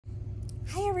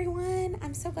Hi everyone,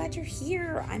 I'm so glad you're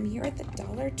here. I'm here at the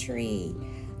Dollar Tree.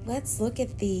 Let's look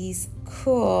at these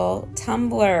cool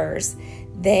tumblers.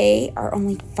 They are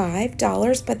only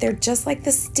 $5, but they're just like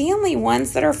the Stanley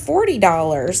ones that are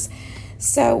 $40.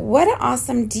 So what an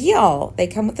awesome deal. They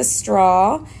come with a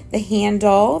straw, the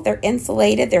handle, they're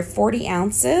insulated, they're 40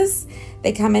 ounces.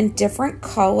 They come in different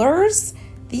colors.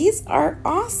 These are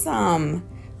awesome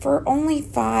for only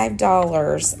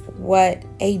 $5. What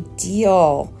a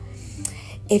deal.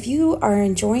 If you are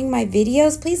enjoying my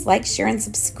videos, please like, share, and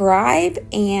subscribe,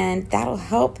 and that'll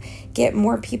help get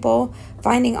more people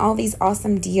finding all these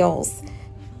awesome deals.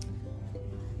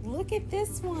 Look at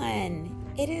this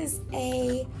one. It is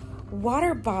a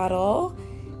water bottle.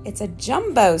 It's a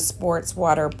jumbo sports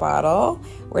water bottle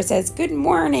where it says, "Good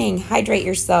morning, hydrate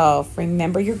yourself,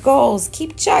 remember your goals,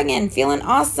 keep chugging, feeling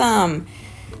awesome."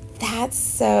 That's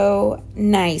so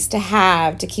nice to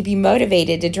have to keep you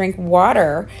motivated to drink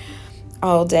water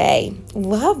all day.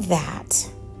 Love that.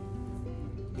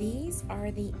 These are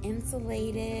the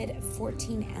insulated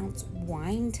 14-ounce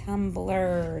wine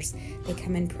tumblers. They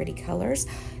come in pretty colors.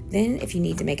 Then if you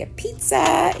need to make a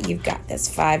pizza, you've got this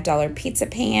 $5 pizza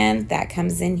pan. That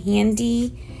comes in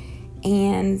handy.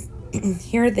 And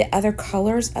here are the other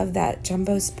colors of that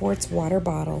jumbo sports water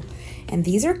bottle. And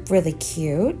these are really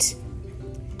cute.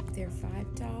 They're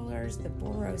 $5. The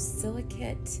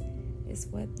borosilicate is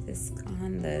what is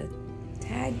on the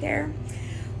tag there.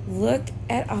 Look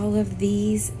at all of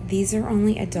these. These are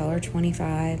only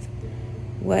 $1.25.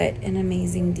 What an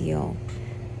amazing deal.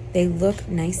 They look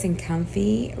nice and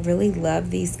comfy. Really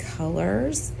love these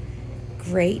colors.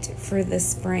 Great for the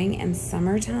spring and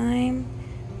summertime.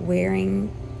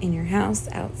 Wearing in your house,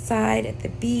 outside, at the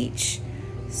beach.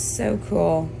 So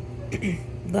cool.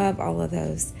 Love all of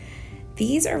those.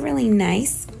 These are really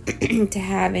nice to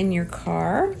have in your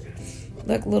car.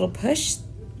 Look, little push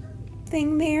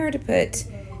thing there to put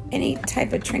any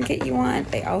type of trinket you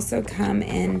want. They also come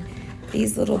in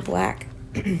these little black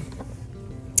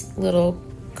little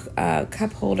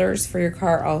cup holders for your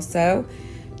car also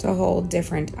to hold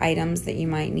different items that you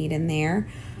might need in there.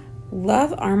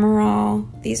 Love Armor All.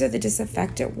 These are the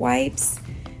disinfectant wipes.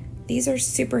 These are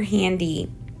super handy.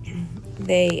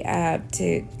 They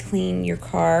to clean your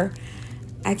car.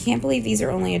 I can't believe these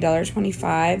are only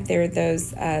 $1.25. They're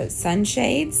those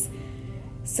sunshades.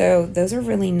 So those are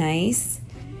really nice.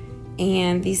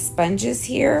 And these sponges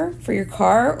here for your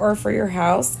car or for your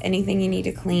house, anything you need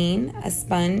to clean, a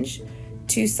sponge,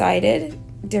 two-sided,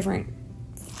 different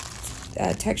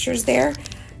textures there.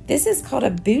 This is called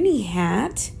a boonie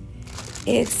hat.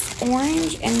 It's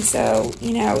orange, and so,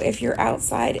 you know, if you're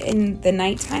outside in the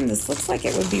nighttime, this looks like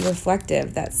it would be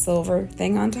reflective, that silver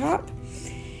thing on top.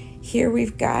 Here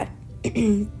we've got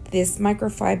this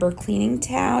microfiber cleaning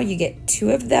towel. You get 2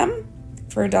 of them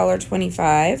for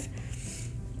 $1.25,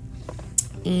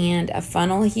 and a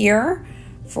funnel here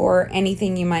for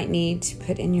anything you might need to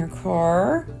put in your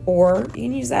car, or you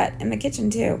can use that in the kitchen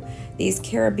too. These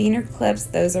carabiner clips,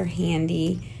 those are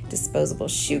handy. Disposable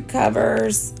shoe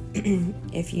covers,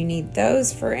 if you need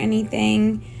those for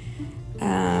anything.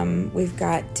 We've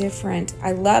got different,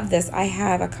 I love this. I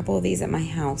have a couple of these at my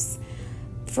house.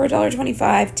 For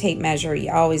 $1.25, tape measure.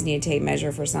 You always need a tape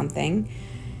measure for something.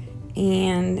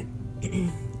 And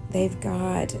they've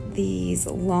got these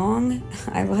long,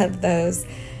 I love those.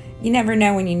 You never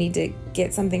know when you need to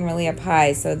get something really up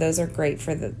high, so those are great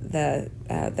for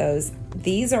those.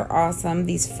 These are awesome,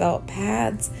 these felt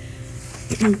pads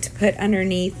to put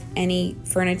underneath any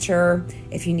furniture.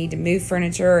 If you need to move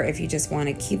furniture, if you just want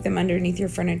to keep them underneath your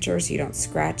furniture so you don't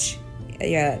scratch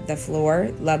the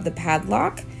floor. Love the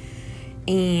padlock.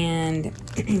 And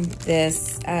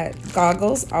this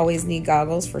goggles, always need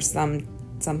goggles for something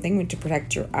to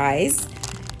protect your eyes.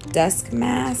 Dusk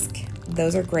mask,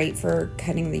 those are great for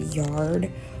cutting the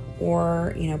yard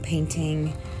or, you know,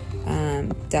 painting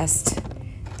dust.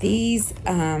 These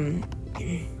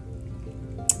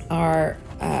are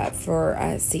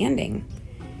for sanding.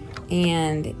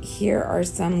 And here are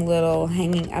some little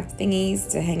hanging up thingies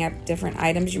to hang up different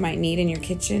items you might need in your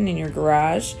kitchen, in your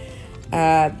garage.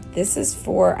 This is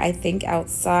for, I think,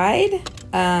 outside,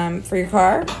 for your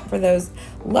car, for those.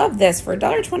 Love this. For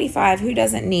 $1.25, who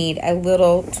doesn't need a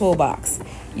little toolbox?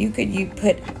 You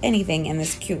put anything in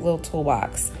this cute little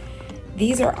toolbox.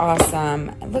 These are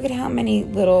awesome. Look at how many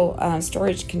little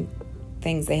storage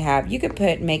things they have. You could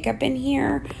put makeup in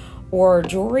here, or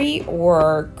jewelry,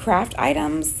 or craft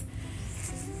items.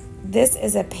 This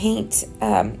is a paint,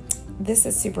 this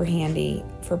is super handy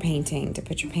for painting, to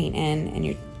put your paint in,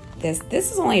 and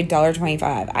this is only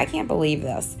 $1.25. I can't believe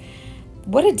this.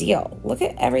 What a deal. Look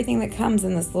at everything that comes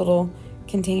in this little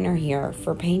container here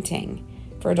for painting.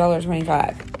 for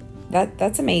 $1.25.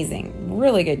 That's amazing.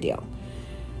 Really good deal.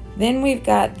 Then we've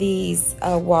got these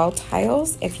wall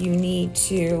tiles. If you need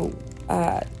to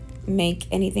make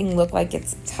anything look like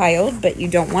it's tiled, but you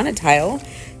don't want a tile,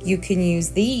 you can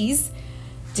use these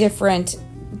different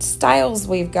styles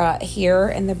we've got here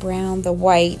in the brown, the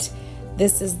white.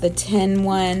 This is the 10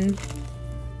 one.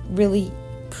 Really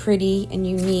pretty and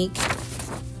unique.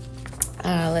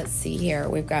 Let's see here.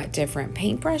 We've got different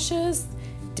paintbrushes,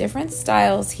 different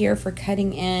styles here for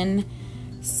cutting in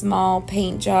small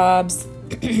paint jobs.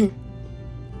 Then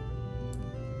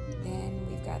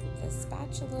we've got the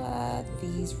spatula,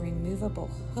 these removable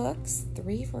hooks,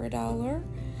 3 for $1.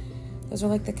 Those are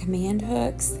like the command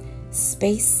hooks.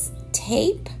 Space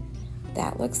tape,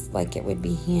 that looks like it would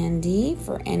be handy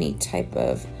for any type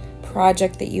of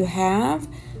project that you have.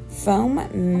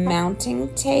 Foam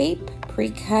mounting tape,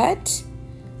 pre-cut.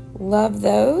 Love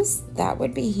those. That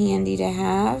would be handy to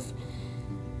have.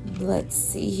 Let's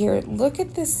see here. Look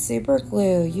at this super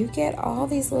glue. You get all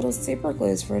these little super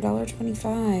glues for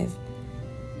 $1.25.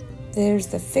 There's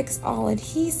the Fix All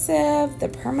adhesive, the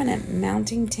permanent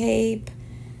mounting tape.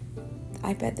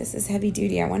 I bet this is heavy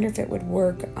duty. I wonder if it would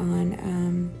work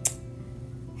on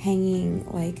hanging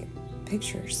like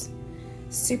pictures.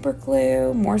 Super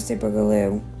glue, more super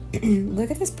glue. Look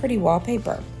at this pretty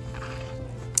wallpaper.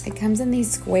 It comes in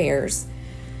these squares,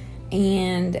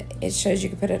 and it shows you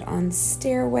can put it on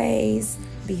stairways,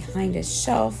 behind a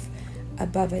shelf,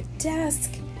 above a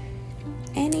desk,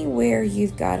 anywhere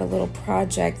you've got a little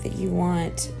project that you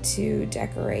want to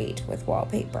decorate with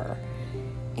wallpaper.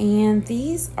 And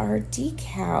these are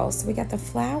decals. So we got the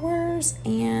flowers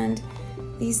and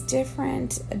these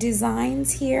different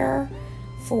designs here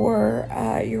for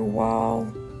your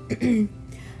wall.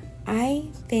 I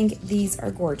think these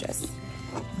are gorgeous.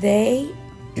 They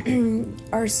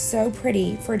are so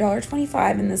pretty for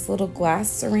 $1.25 in this little glass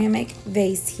ceramic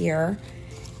vase here.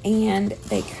 And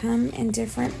they come in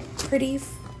different pretty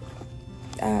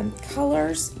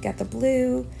colors. You got the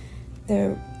blue,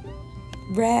 the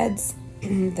reds,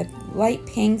 the light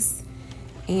pinks,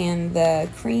 and the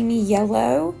creamy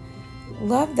yellow.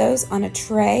 Love those on a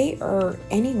tray or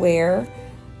anywhere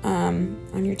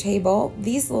on your table.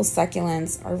 These little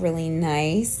succulents are really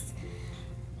nice.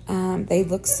 They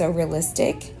look so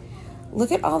realistic.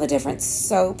 Look at all the different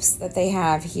soaps that they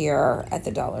have here at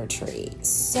the Dollar Tree.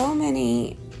 So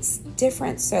many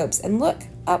different soaps. And look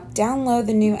up, download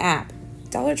the new app.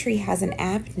 Dollar Tree has an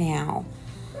app now.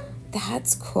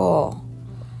 That's cool.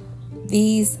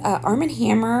 These Arm &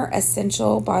 Hammer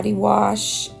Essential Body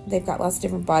Wash. They've got lots of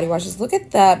different body washes. Look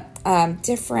at the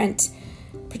different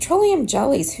petroleum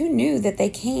jellies. Who knew that they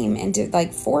came and did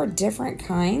like 4 different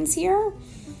kinds here?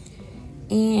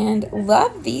 And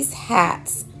love these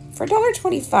hats. For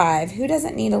 $1.25, who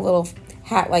doesn't need a little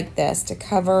hat like this to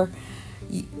cover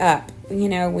up, you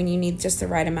know, when you need just the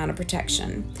right amount of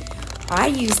protection? I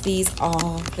use these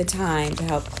all the time to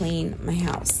help clean my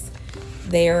house.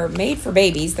 They're made for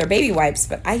babies. They're baby wipes,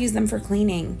 but I use them for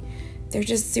cleaning. They're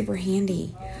just super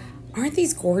handy. Aren't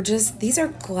these gorgeous? These are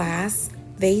glass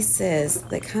vases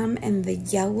that come in the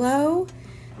yellow,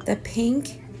 the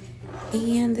pink,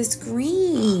 and this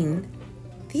green.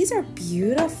 These are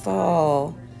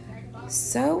beautiful.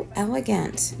 So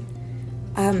elegant.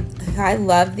 I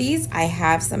love these. I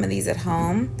have some of these at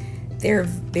home. They're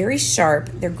very sharp.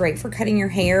 They're great for cutting your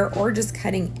hair or just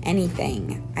cutting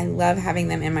anything. I love having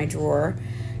them in my drawer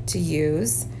to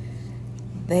use.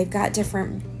 They've got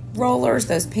different rollers,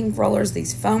 those pink rollers,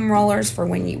 these foam rollers for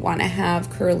when you want to have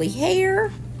curly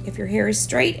hair. If your hair is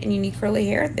straight and you need curly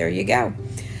hair, there you go.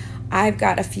 I've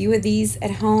got a few of these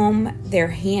at home. They're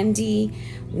handy.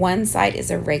 One side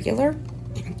is a regular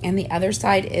and the other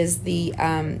side is the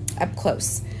up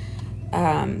close.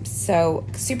 So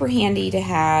super handy to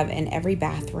have in every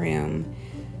bathroom.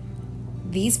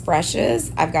 These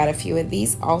brushes, I've got a few of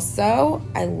these also.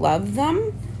 I love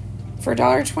them. For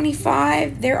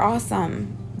 $1.25, they're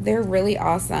awesome. They're really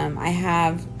awesome. I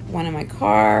have one in my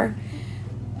car,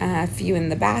 a few in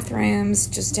the bathrooms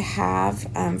just to have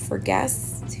for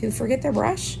guests who forget their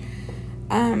brush.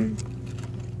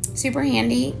 Super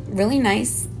handy, really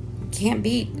nice. Can't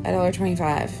beat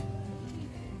 $1.25.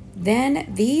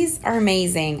 Then these are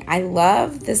amazing. I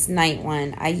love this night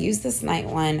one. I use this night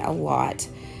one a lot.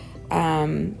 They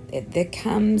have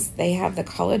the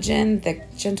collagen, the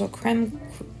gentle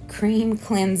cream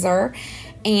cleanser,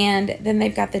 and then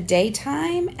they've got the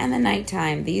daytime and the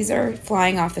nighttime. These are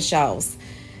flying off the shelves.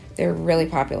 They're really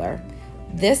popular.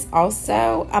 This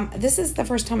also, this is the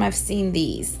first time I've seen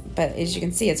these, but as you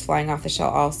can see, it's flying off the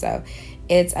shelf also.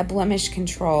 It's a blemish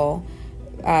control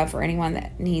for anyone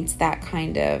that needs that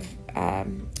kind of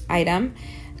item.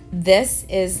 This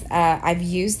is, I've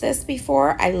used this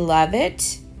before. I love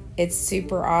it. It's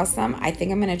super awesome. I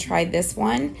think I'm going to try this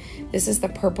one. This is the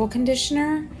purple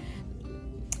conditioner.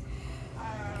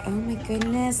 Oh my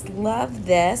goodness, love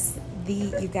this.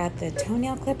 You got the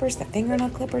toenail clippers, the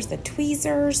fingernail clippers, the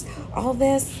tweezers, all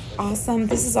this, awesome.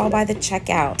 This is all by the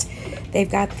checkout. They've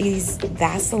got these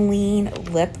Vaseline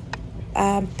lip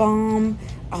balm,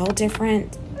 all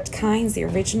different kinds, the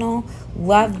original.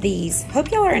 Love these.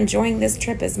 Hope y'all are enjoying this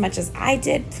trip as much as I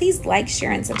did. Please like,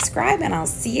 share, and subscribe, and I'll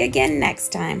see you again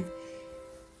next time.